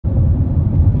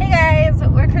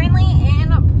currently in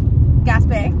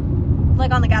Gaspe,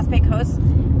 like on the Gaspe coast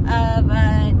of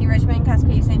New Richmond,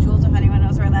 Cascade, St. Jules, if anyone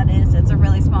knows where that is. It's a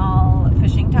really small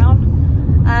fishing town.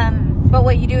 But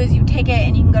what you do is you take it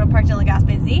and you can go to Parc de la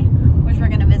Gaspésie, which we're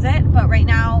going to visit. But right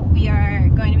now we are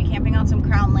going to be camping on some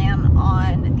crown land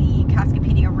on the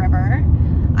Cascapedia River.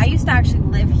 I used to actually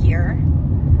live here,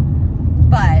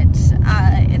 but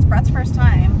it's Brett's first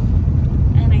time,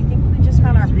 and I think we just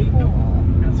found our pool.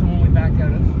 That's the one we backed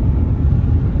out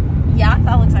of. Yeah,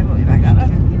 that looks like what we backed out of.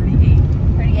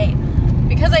 38.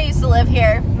 Because I used to live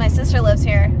here, my sister lives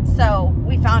here, so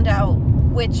we found out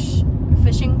which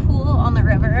fishing pool on the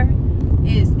river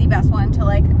is the best one to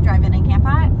like drive in and camp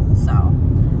at. So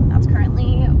that's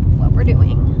currently what we're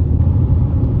doing.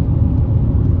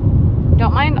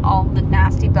 Don't mind all the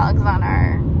nasty bugs on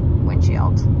our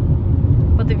windshield,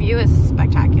 but the view is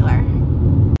spectacular.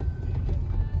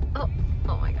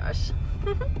 Oh my gosh.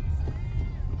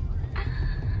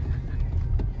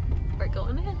 We're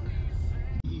going in.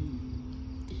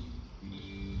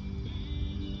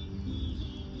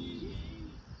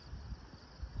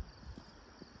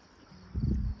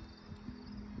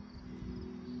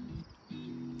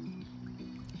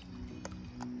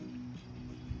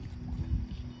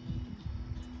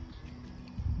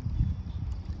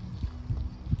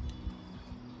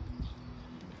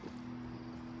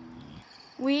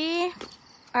 We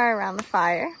are around the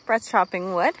fire. Brett's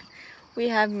chopping wood. We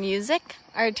have music.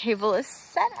 Our table is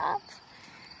set up.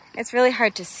 It's really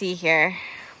hard to see here,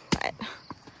 but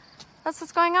that's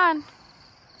what's going on.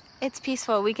 It's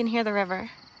peaceful. We can hear the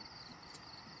river.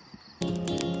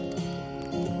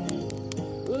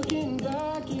 Looking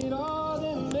back at all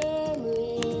the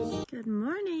memories. Good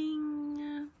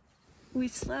morning. We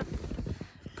slept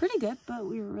pretty good, but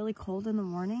we were really cold in the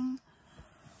morning.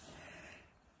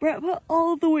 Brett put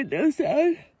all the windows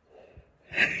down.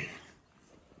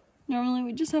 Normally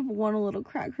we just have one little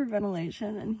crack for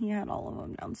ventilation, and he had all of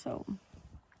them down, so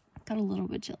got a little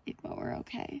bit chilly, but we're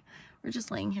okay. We're just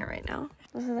laying here right now.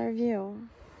 This is our view.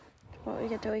 What we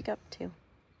get to wake up to.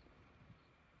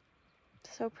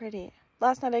 So pretty.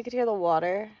 Last night I could hear the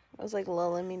water. It was like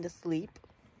lulling me to sleep.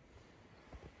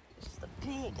 Just a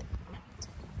pig.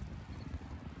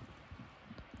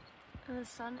 And the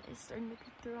sun is starting to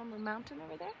peek through on the mountain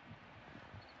over there.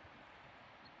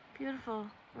 Beautiful.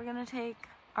 We're gonna take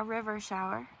a river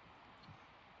shower,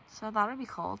 so that'll be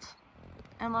cold.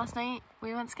 And last night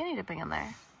we went skinny dipping in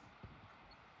there.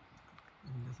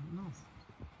 And something else.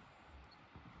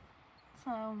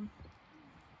 So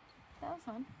that was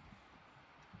fun.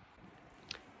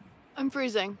 I'm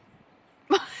freezing.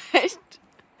 But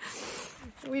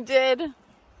we did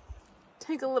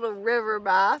take a little river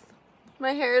bath.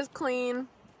 My hair is clean.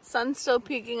 Sun's still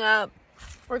peeking up.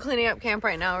 We're cleaning up camp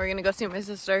right now. We're gonna go see my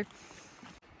sister.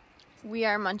 We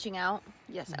are munching out.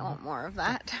 Yes, I want more of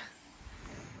that.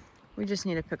 We just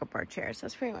need to pick up our chairs.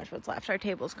 That's pretty much what's left. Our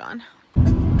table's gone.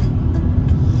 Don't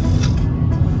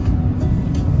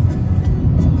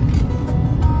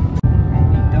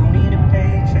need a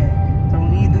paycheck, don't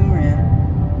need the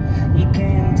rent. You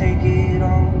can't take it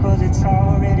all, cause it's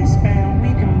already spent. We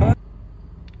can burn.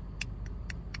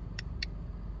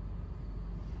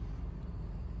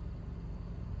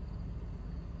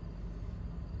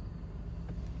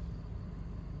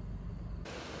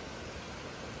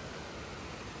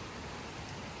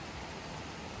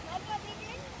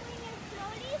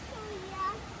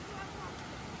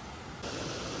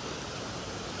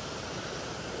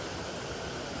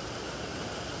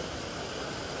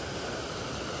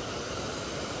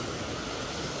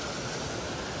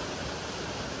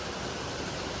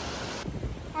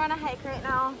 We're on a hike right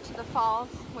now to the falls,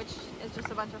 which is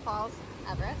just a bunch of falls.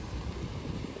 Everest.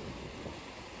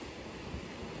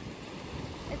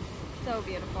 It's so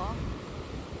beautiful.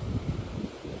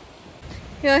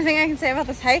 The only thing I can say about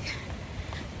this hike,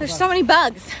 there's so many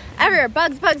bugs everywhere.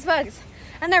 Bugs.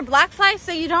 And they're black flies,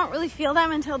 so you don't really feel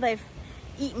them until they've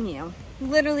eaten you.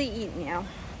 Literally eaten you.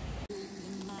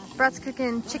 Brett's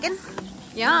cooking chicken.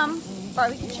 Yum.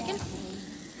 Barbecue chicken.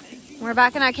 We're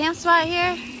back in our camp spot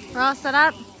here. We're all set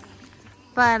up.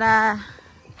 But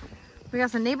we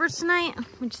got some neighbors tonight,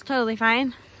 which is totally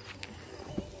fine.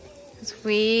 'Cause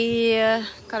we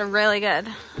got a really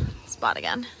good spot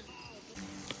again.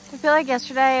 I feel like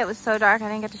yesterday it was so dark I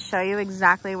didn't get to show you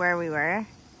exactly where we were.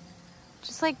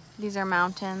 Just like these are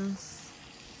mountains.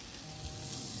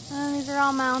 And these are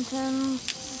all mountains.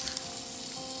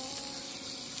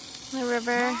 The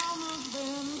river.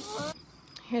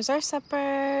 Here's our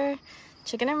supper.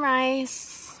 Chicken and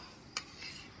rice.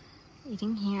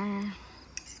 Eating here.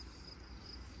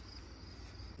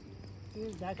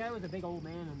 Dude, that guy was a big old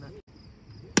man in that.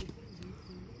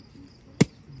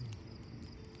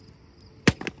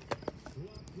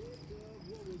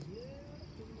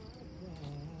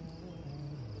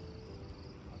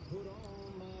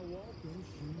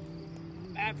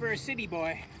 for a city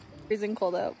boy. Freezing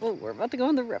cold out, but we're about to go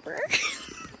in the river.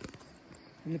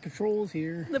 And the patrol's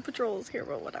here. The patrol's here,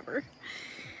 but whatever.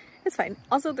 It's fine.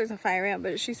 Also, there's a fire ant,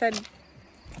 but she said,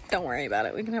 don't worry about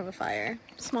it. We can have a fire.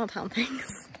 Small town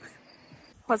things.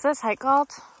 What's this hike called?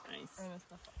 Nice.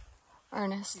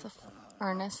 Ernest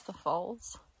the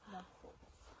Falls.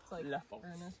 It's like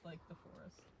Ernest, like the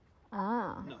forest.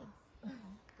 Ah. No.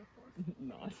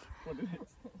 Not what it is.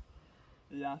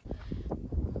 Yeah.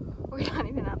 We're not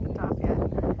even at the top yet.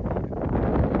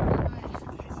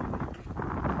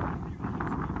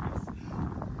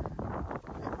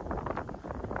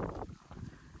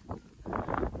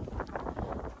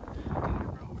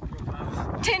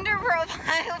 Tinder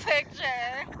profile picture.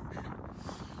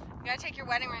 You gotta take your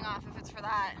wedding ring off if it's for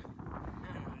that.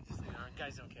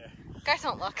 Guys don't care. Guys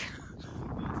don't look.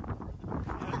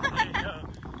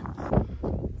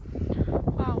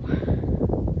 Wow.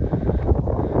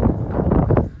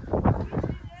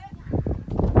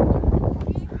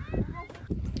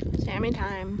 Sammy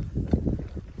time.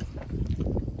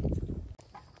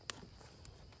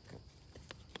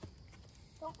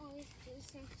 Don't always do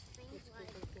some things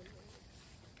like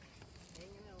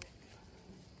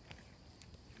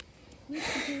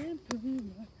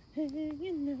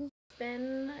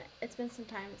It's been some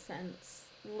time since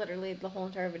literally the whole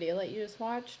entire video that you just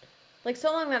watched. Like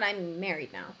so long that I'm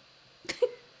married now.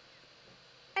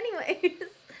 Anyways,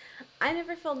 I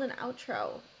never filmed an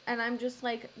outro and I'm just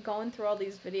like going through all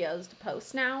these videos to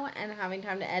post now and having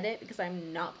time to edit because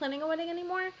I'm not planning a wedding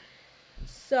anymore.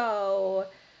 So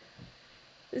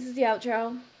this is the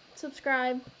outro.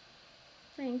 Subscribe.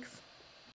 Thanks.